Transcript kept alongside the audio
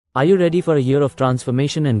Are you ready for a year of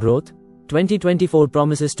transformation and growth? 2024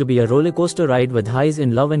 promises to be a rollercoaster ride with highs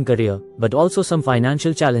in love and career, but also some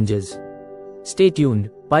financial challenges. Stay tuned,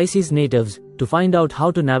 Pisces natives, to find out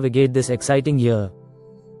how to navigate this exciting year.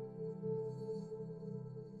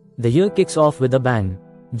 The year kicks off with a bang.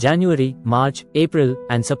 January, March, April,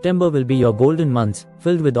 and September will be your golden months,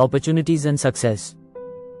 filled with opportunities and success.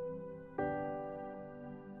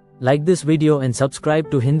 Like this video and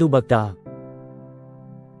subscribe to Hindu Baktha.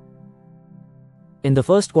 In the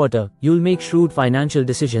first quarter, you'll make shrewd financial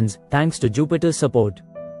decisions, thanks to Jupiter's support.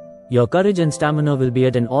 Your courage and stamina will be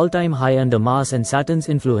at an all-time high under Mars and Saturn's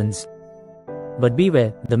influence. But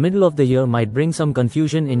beware, the middle of the year might bring some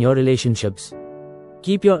confusion in your relationships.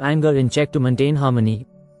 Keep your anger in check to maintain harmony.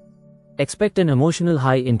 Expect an emotional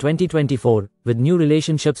high in 2024, with new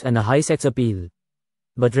relationships and a high sex appeal.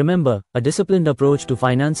 But remember, a disciplined approach to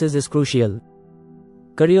finances is crucial.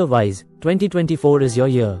 Career-wise, 2024 is your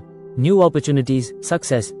year. New opportunities,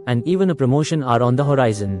 success, and even a promotion are on the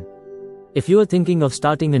horizon. If you are thinking of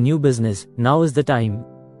starting a new business, now is the time.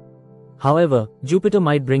 However, Jupiter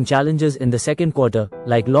might bring challenges in the second quarter,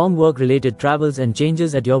 like long work-related travels and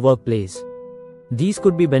changes at your workplace. These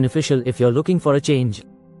could be beneficial if you're looking for a change.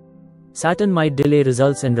 Saturn might delay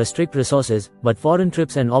results and restrict resources, but foreign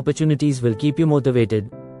trips and opportunities will keep you motivated.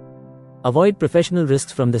 Avoid professional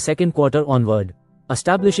risks from the second quarter onward.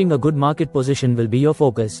 Establishing a good market position will be your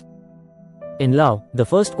focus. In love, the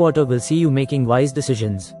first quarter will see you making wise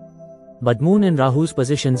decisions. But Moon and Rahu's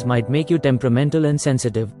positions might make you temperamental and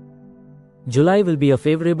sensitive. July will be a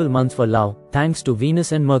favorable month for love, thanks to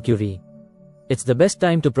Venus and Mercury. It's the best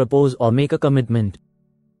time to propose or make a commitment.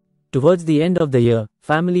 Towards the end of the year,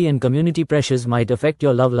 family and community pressures might affect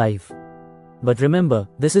your love life. But remember,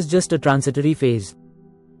 this is just a transitory phase.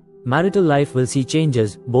 Marital life will see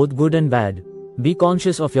changes, both good and bad. Be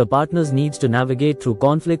conscious of your partner's needs to navigate through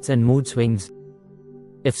conflicts and mood swings.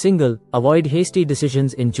 If single, avoid hasty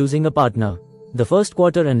decisions in choosing a partner. The first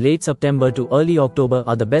quarter and late September to early October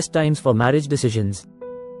are the best times for marriage decisions.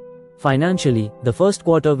 Financially, the first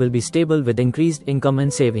quarter will be stable with increased income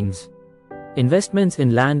and savings. Investments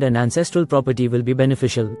in land and ancestral property will be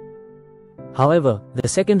beneficial. However, the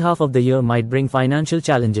second half of the year might bring financial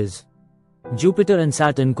challenges. Jupiter and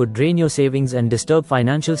Saturn could drain your savings and disturb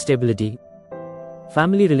financial stability.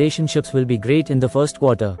 Family relationships will be great in the first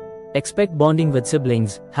quarter. Expect bonding with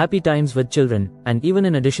siblings, happy times with children, and even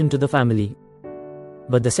an addition to the family.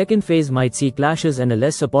 But the second phase might see clashes and a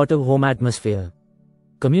less supportive home atmosphere.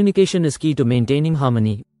 Communication is key to maintaining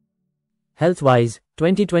harmony. Health-wise,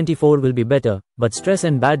 2024 will be better, but stress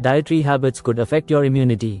and bad dietary habits could affect your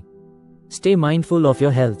immunity. Stay mindful of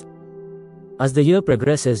your health. As the year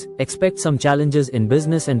progresses, expect some challenges in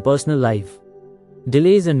business and personal life.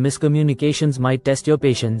 Delays and miscommunications might test your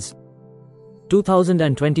patience.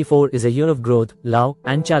 2024 is a year of growth, love,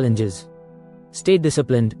 and challenges. Stay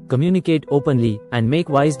disciplined, communicate openly, and make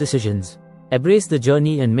wise decisions. Embrace the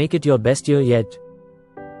journey and make it your best year yet.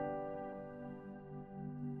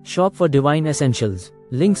 Shop for divine essentials.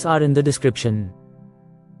 Links are in the description.